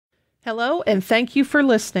Hello, and thank you for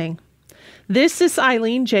listening. This is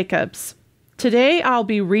Eileen Jacobs. Today I'll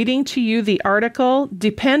be reading to you the article,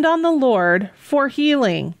 Depend on the Lord for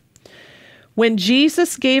Healing. When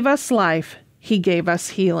Jesus gave us life, He gave us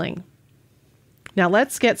healing. Now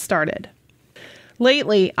let's get started.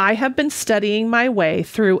 Lately, I have been studying my way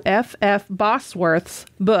through F.F. Bosworth's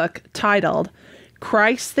book titled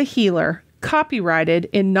Christ the Healer, copyrighted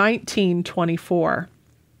in 1924.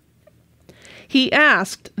 He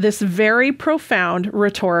asked this very profound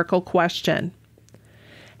rhetorical question.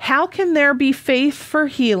 How can there be faith for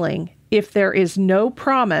healing if there is no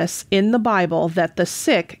promise in the Bible that the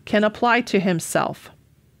sick can apply to himself?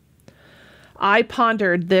 I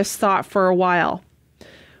pondered this thought for a while.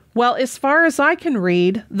 Well, as far as I can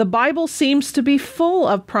read, the Bible seems to be full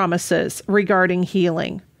of promises regarding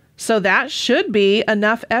healing. So that should be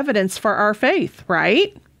enough evidence for our faith,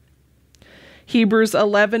 right? Hebrews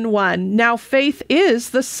 11:1. Now faith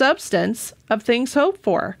is the substance of things hoped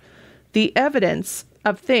for, the evidence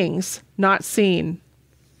of things not seen.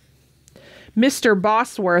 Mr.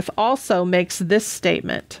 Bosworth also makes this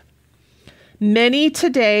statement. Many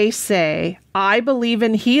today say, I believe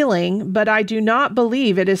in healing, but I do not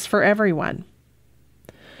believe it is for everyone.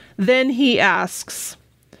 Then he asks,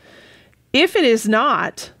 if it is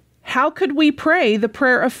not, how could we pray the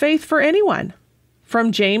prayer of faith for anyone?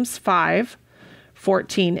 From James 5:14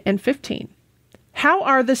 and 15. How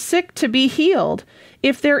are the sick to be healed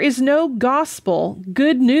if there is no gospel,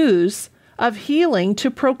 good news of healing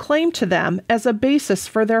to proclaim to them as a basis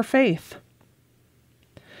for their faith?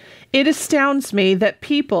 It astounds me that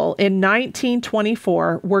people in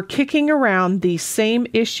 1924 were kicking around these same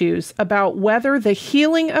issues about whether the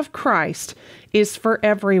healing of Christ is for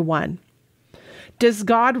everyone. Does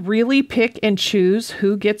God really pick and choose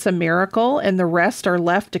who gets a miracle and the rest are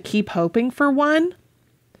left to keep hoping for one?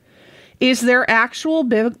 Is there actual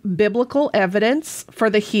biblical evidence for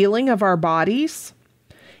the healing of our bodies?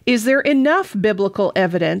 Is there enough biblical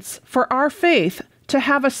evidence for our faith to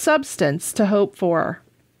have a substance to hope for?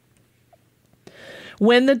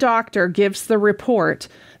 When the doctor gives the report,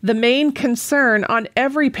 the main concern on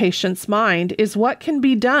every patient's mind is what can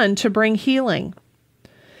be done to bring healing.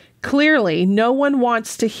 Clearly, no one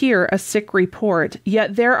wants to hear a sick report,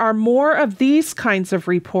 yet there are more of these kinds of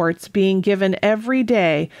reports being given every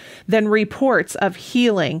day than reports of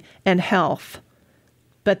healing and health.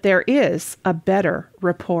 But there is a better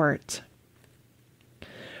report.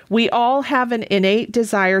 We all have an innate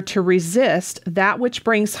desire to resist that which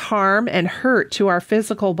brings harm and hurt to our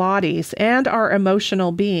physical bodies and our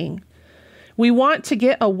emotional being. We want to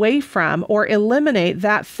get away from or eliminate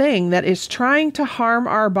that thing that is trying to harm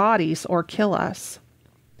our bodies or kill us.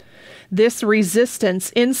 This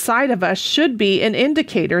resistance inside of us should be an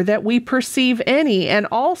indicator that we perceive any and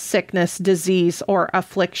all sickness, disease, or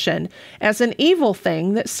affliction as an evil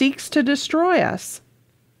thing that seeks to destroy us.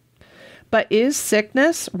 But is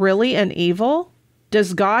sickness really an evil?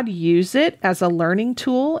 Does God use it as a learning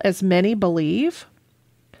tool, as many believe?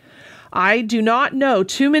 I do not know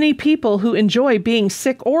too many people who enjoy being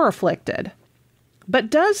sick or afflicted. But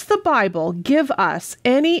does the Bible give us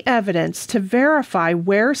any evidence to verify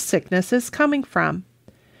where sickness is coming from?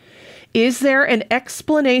 Is there an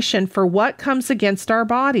explanation for what comes against our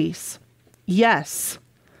bodies? Yes.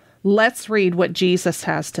 Let's read what Jesus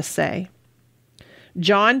has to say.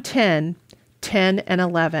 John 10:10 and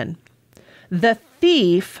 11. The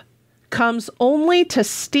thief comes only to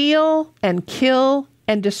steal and kill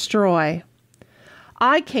and destroy.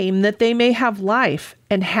 I came that they may have life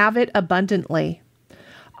and have it abundantly.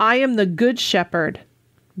 I am the good shepherd.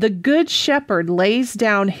 The good shepherd lays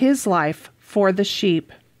down his life for the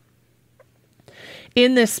sheep.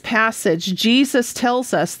 In this passage, Jesus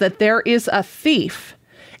tells us that there is a thief,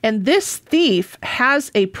 and this thief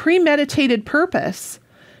has a premeditated purpose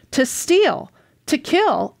to steal, to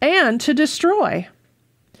kill, and to destroy.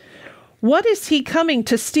 What is he coming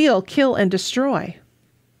to steal, kill, and destroy?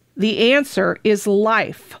 The answer is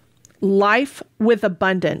life, life with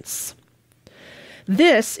abundance.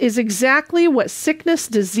 This is exactly what sickness,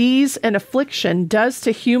 disease, and affliction does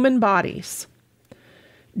to human bodies.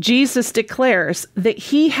 Jesus declares that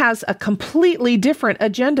he has a completely different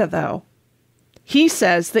agenda, though. He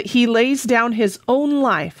says that he lays down his own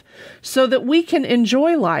life so that we can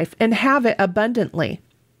enjoy life and have it abundantly.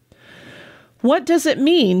 What does it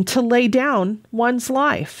mean to lay down one's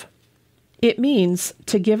life? It means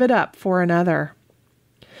to give it up for another.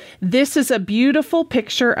 This is a beautiful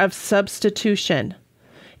picture of substitution.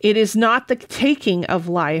 It is not the taking of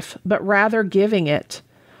life, but rather giving it.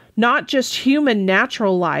 Not just human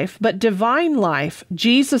natural life, but divine life,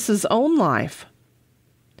 Jesus' own life.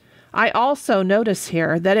 I also notice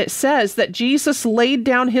here that it says that Jesus laid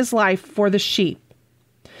down his life for the sheep.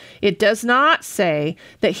 It does not say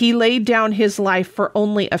that he laid down his life for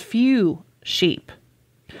only a few sheep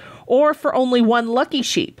or for only one lucky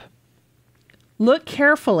sheep. Look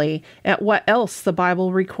carefully at what else the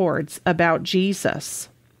Bible records about Jesus.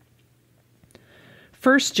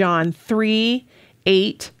 1 John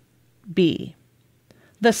 3:8b.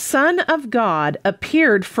 The Son of God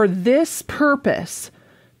appeared for this purpose,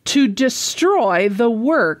 to destroy the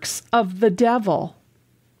works of the devil.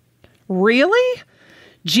 Really?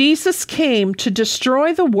 Jesus came to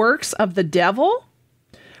destroy the works of the devil?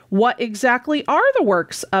 What exactly are the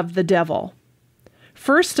works of the devil?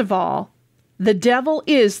 First of all, the devil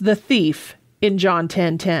is the thief in John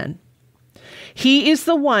 10:10. He is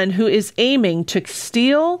the one who is aiming to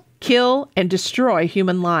steal, kill, and destroy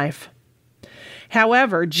human life.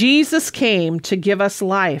 However, Jesus came to give us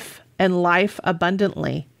life and life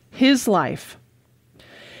abundantly, his life.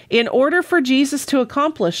 In order for Jesus to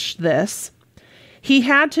accomplish this, he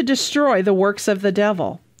had to destroy the works of the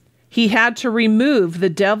devil. He had to remove the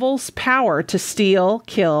devil's power to steal,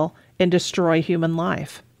 kill, and destroy human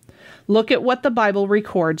life. Look at what the Bible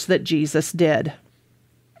records that Jesus did.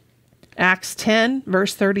 Acts 10,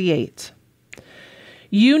 verse 38.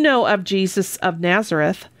 You know of Jesus of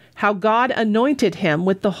Nazareth, how God anointed him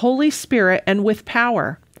with the Holy Spirit and with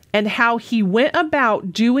power, and how he went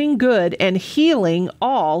about doing good and healing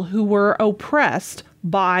all who were oppressed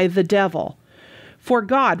by the devil, for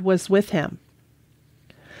God was with him.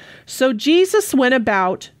 So Jesus went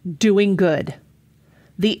about doing good.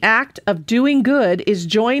 The act of doing good is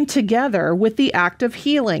joined together with the act of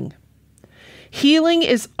healing. Healing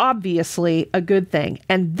is obviously a good thing,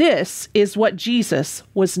 and this is what Jesus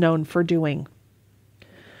was known for doing.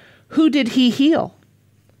 Who did he heal?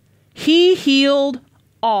 He healed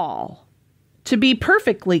all. To be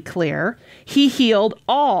perfectly clear, he healed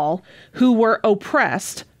all who were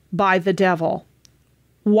oppressed by the devil.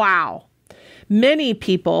 Wow. Many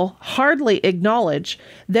people hardly acknowledge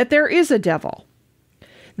that there is a devil.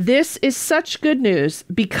 This is such good news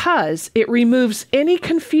because it removes any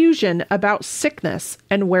confusion about sickness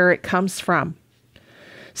and where it comes from.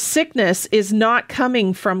 Sickness is not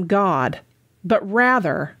coming from God, but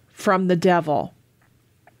rather from the devil.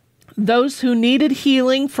 Those who needed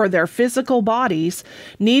healing for their physical bodies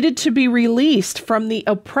needed to be released from the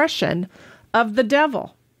oppression of the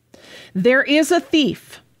devil. There is a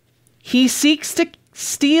thief. He seeks to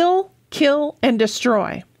steal, kill, and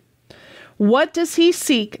destroy. What does he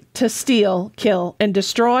seek to steal, kill, and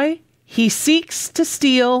destroy? He seeks to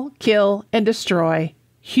steal, kill, and destroy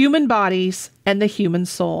human bodies and the human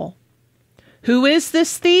soul. Who is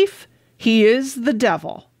this thief? He is the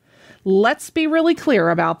devil. Let's be really clear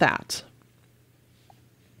about that.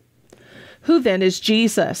 Who then is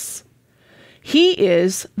Jesus? He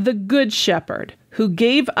is the good shepherd who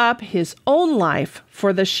gave up his own life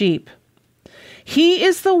for the sheep. He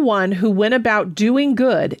is the one who went about doing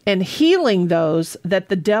good and healing those that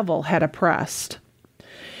the devil had oppressed.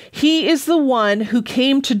 He is the one who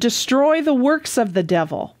came to destroy the works of the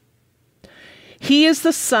devil. He is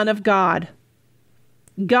the Son of God.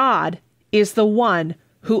 God is the one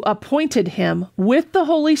who appointed him with the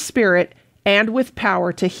Holy Spirit and with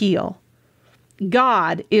power to heal.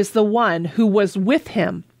 God is the one who was with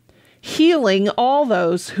him, healing all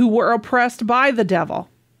those who were oppressed by the devil.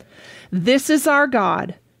 This is our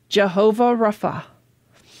God, Jehovah Rapha,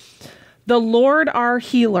 the Lord our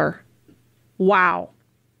healer. Wow.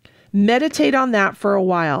 Meditate on that for a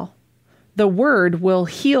while. The word will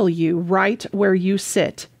heal you right where you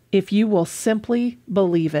sit if you will simply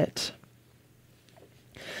believe it.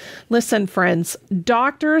 Listen, friends,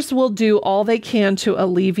 doctors will do all they can to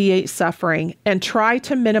alleviate suffering and try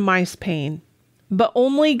to minimize pain. But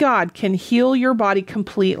only God can heal your body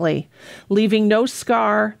completely, leaving no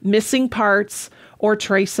scar, missing parts, or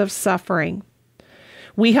trace of suffering.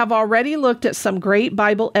 We have already looked at some great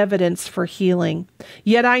Bible evidence for healing.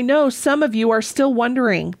 Yet I know some of you are still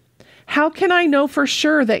wondering, how can I know for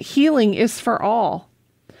sure that healing is for all?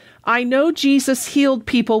 I know Jesus healed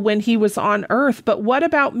people when he was on earth, but what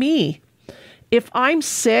about me? If I'm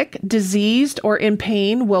sick, diseased, or in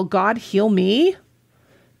pain, will God heal me?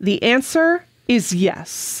 The answer is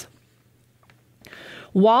yes.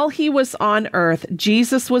 While he was on earth,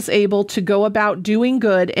 Jesus was able to go about doing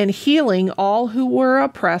good and healing all who were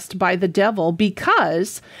oppressed by the devil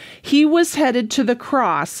because he was headed to the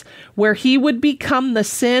cross where he would become the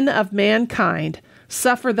sin of mankind,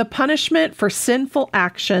 suffer the punishment for sinful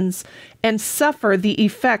actions, and suffer the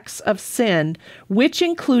effects of sin, which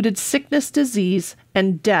included sickness, disease,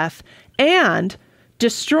 and death, and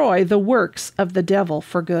destroy the works of the devil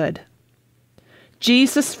for good.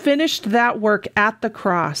 Jesus finished that work at the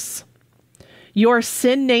cross. Your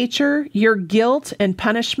sin nature, your guilt and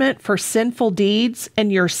punishment for sinful deeds,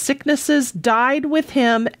 and your sicknesses died with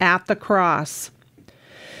him at the cross.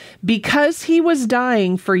 Because he was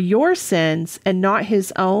dying for your sins and not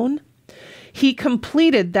his own, he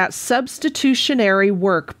completed that substitutionary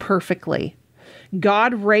work perfectly.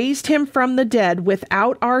 God raised him from the dead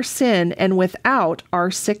without our sin and without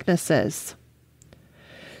our sicknesses.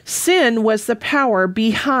 Sin was the power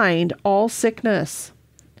behind all sickness.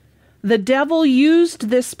 The devil used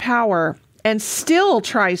this power and still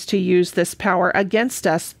tries to use this power against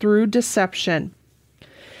us through deception.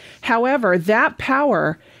 However, that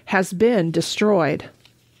power has been destroyed.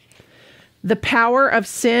 The power of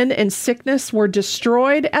sin and sickness were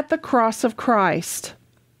destroyed at the cross of Christ.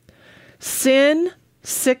 Sin,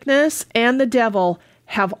 sickness, and the devil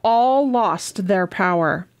have all lost their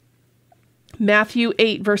power. Matthew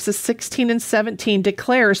 8, verses 16 and 17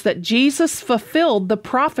 declares that Jesus fulfilled the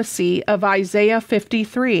prophecy of Isaiah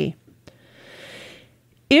 53.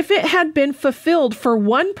 If it had been fulfilled for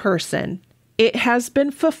one person, it has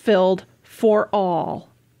been fulfilled for all.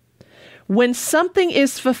 When something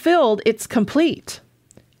is fulfilled, it's complete.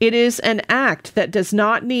 It is an act that does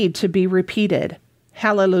not need to be repeated.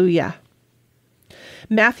 Hallelujah.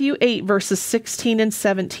 Matthew 8, verses 16 and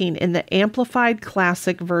 17 in the Amplified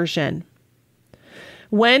Classic Version.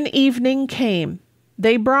 When evening came,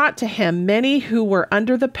 they brought to him many who were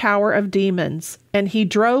under the power of demons, and he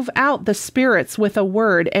drove out the spirits with a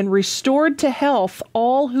word and restored to health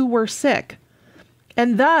all who were sick.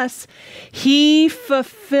 And thus he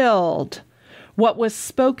fulfilled what was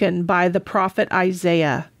spoken by the prophet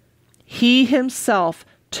Isaiah. He himself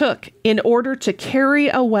took in order to carry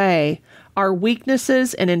away our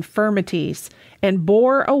weaknesses and infirmities and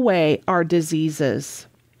bore away our diseases.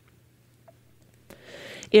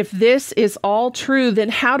 If this is all true, then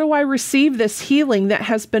how do I receive this healing that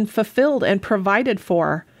has been fulfilled and provided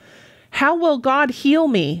for? How will God heal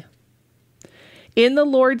me? In the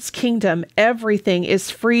Lord's kingdom, everything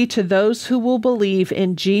is free to those who will believe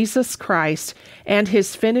in Jesus Christ and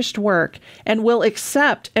his finished work, and will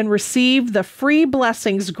accept and receive the free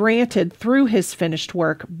blessings granted through his finished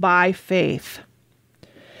work by faith.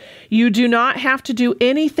 You do not have to do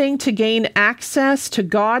anything to gain access to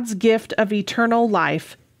God's gift of eternal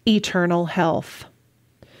life, eternal health.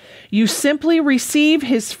 You simply receive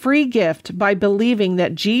his free gift by believing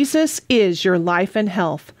that Jesus is your life and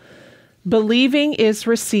health. Believing is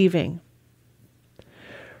receiving.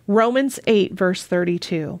 Romans 8, verse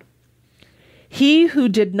 32. He who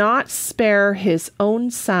did not spare his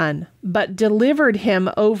own son, but delivered him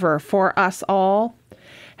over for us all,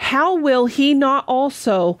 how will he not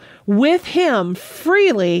also with him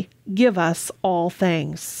freely give us all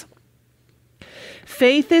things?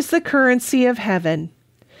 Faith is the currency of heaven.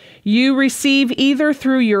 You receive either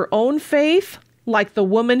through your own faith, like the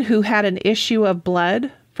woman who had an issue of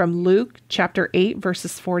blood, from Luke chapter 8,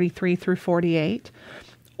 verses 43 through 48,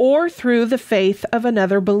 or through the faith of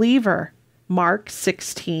another believer, Mark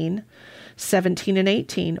 16, 17 and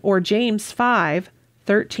 18, or James 5,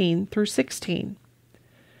 13 through 16.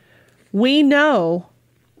 We know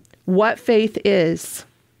what faith is.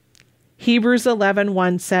 Hebrews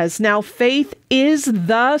 11:1 says, "Now faith is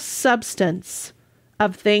the substance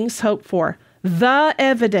of things hoped for, the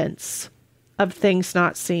evidence of things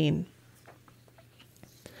not seen."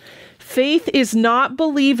 Faith is not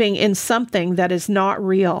believing in something that is not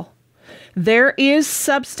real. There is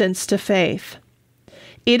substance to faith.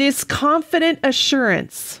 It is confident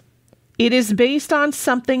assurance. It is based on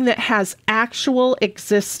something that has actual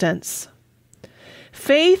existence.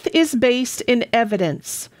 Faith is based in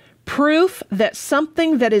evidence, proof that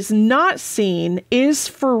something that is not seen is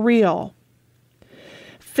for real.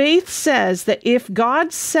 Faith says that if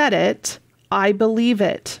God said it, I believe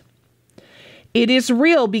it. It is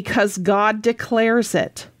real because God declares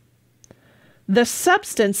it. The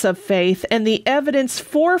substance of faith and the evidence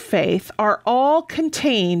for faith are all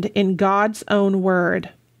contained in God's own word.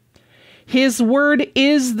 His word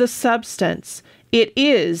is the substance. It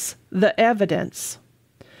is the evidence.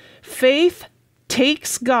 Faith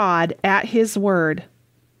takes God at his word.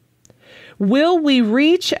 Will we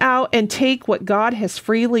reach out and take what God has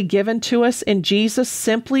freely given to us in Jesus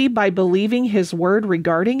simply by believing his word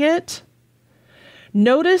regarding it?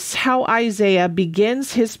 Notice how Isaiah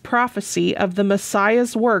begins his prophecy of the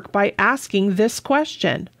Messiah's work by asking this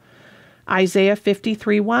question. Isaiah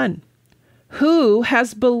 53:1. Who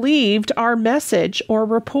has believed our message or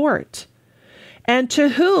report? And to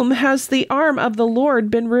whom has the arm of the Lord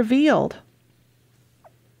been revealed?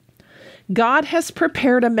 God has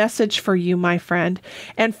prepared a message for you, my friend,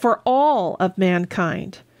 and for all of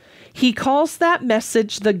mankind. He calls that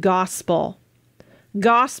message the gospel.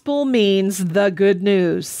 Gospel means the good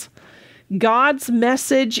news. God's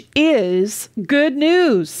message is good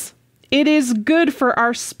news. It is good for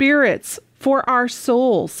our spirits, for our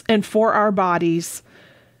souls, and for our bodies.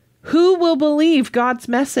 Who will believe God's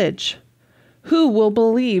message? Who will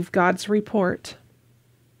believe God's report?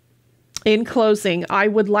 In closing, I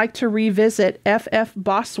would like to revisit F.F.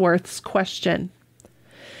 Bosworth's question.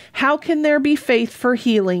 How can there be faith for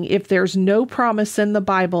healing if there's no promise in the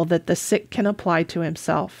Bible that the sick can apply to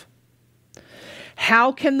himself?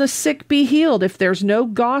 How can the sick be healed if there's no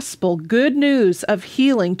gospel, good news of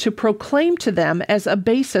healing to proclaim to them as a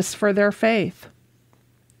basis for their faith?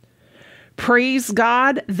 Praise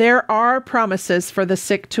God, there are promises for the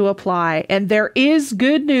sick to apply, and there is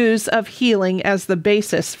good news of healing as the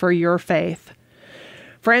basis for your faith.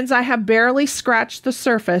 Friends, I have barely scratched the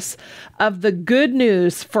surface of the good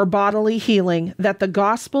news for bodily healing that the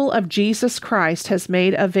gospel of Jesus Christ has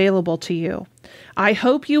made available to you. I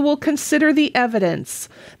hope you will consider the evidence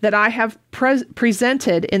that I have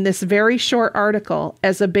presented in this very short article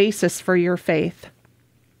as a basis for your faith.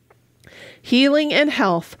 Healing and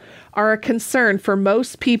health are a concern for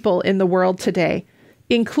most people in the world today,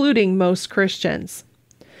 including most Christians.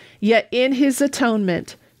 Yet in his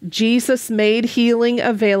atonement, Jesus made healing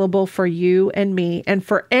available for you and me and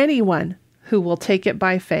for anyone who will take it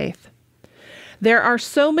by faith. There are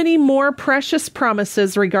so many more precious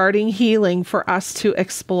promises regarding healing for us to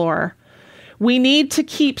explore. We need to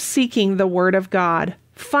keep seeking the Word of God,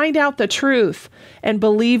 find out the truth, and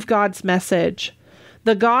believe God's message.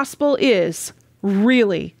 The gospel is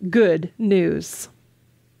really good news.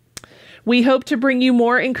 We hope to bring you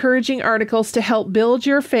more encouraging articles to help build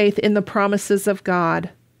your faith in the promises of God.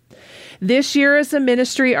 This year as a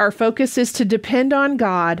ministry, our focus is to depend on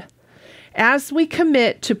God. As we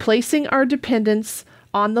commit to placing our dependence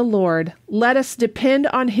on the Lord, let us depend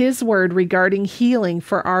on His word regarding healing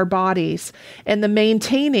for our bodies and the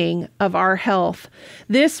maintaining of our health.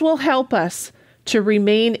 This will help us to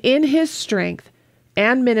remain in His strength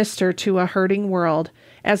and minister to a hurting world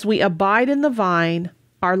as we abide in the vine,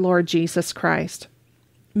 our Lord Jesus Christ.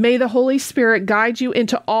 May the Holy Spirit guide you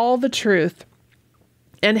into all the truth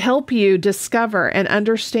and help you discover and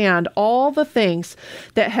understand all the things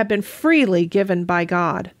that have been freely given by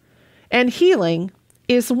God. And healing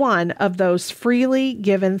is one of those freely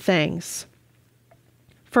given things.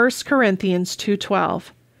 1 Corinthians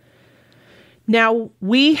 2:12. Now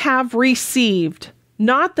we have received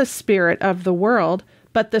not the spirit of the world,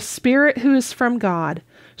 but the Spirit who is from God,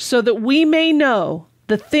 so that we may know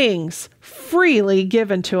the things freely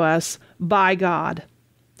given to us by God.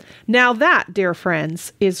 Now that, dear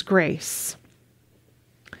friends, is grace.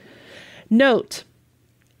 Note,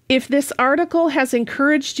 if this article has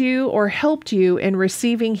encouraged you or helped you in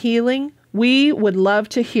receiving healing, we would love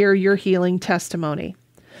to hear your healing testimony.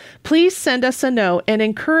 Please send us a note and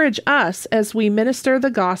encourage us as we minister the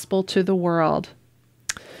gospel to the world.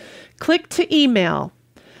 Click to email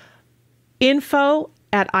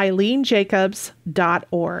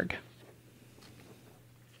info@eileenjacobs.org.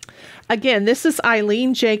 Again, this is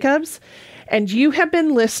Eileen Jacobs, and you have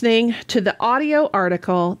been listening to the audio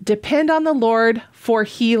article, Depend on the Lord for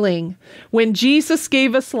Healing. When Jesus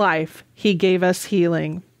gave us life, He gave us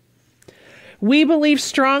healing. We believe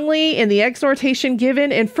strongly in the exhortation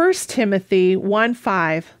given in 1 Timothy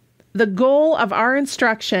 1:5. The goal of our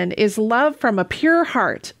instruction is love from a pure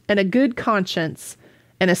heart and a good conscience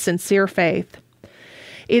and a sincere faith.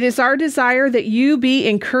 It is our desire that you be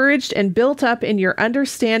encouraged and built up in your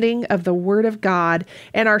understanding of the Word of God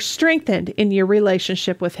and are strengthened in your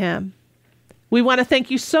relationship with Him. We want to thank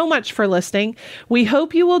you so much for listening. We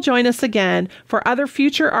hope you will join us again for other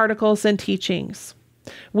future articles and teachings.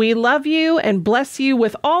 We love you and bless you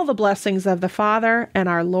with all the blessings of the Father and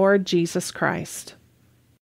our Lord Jesus Christ.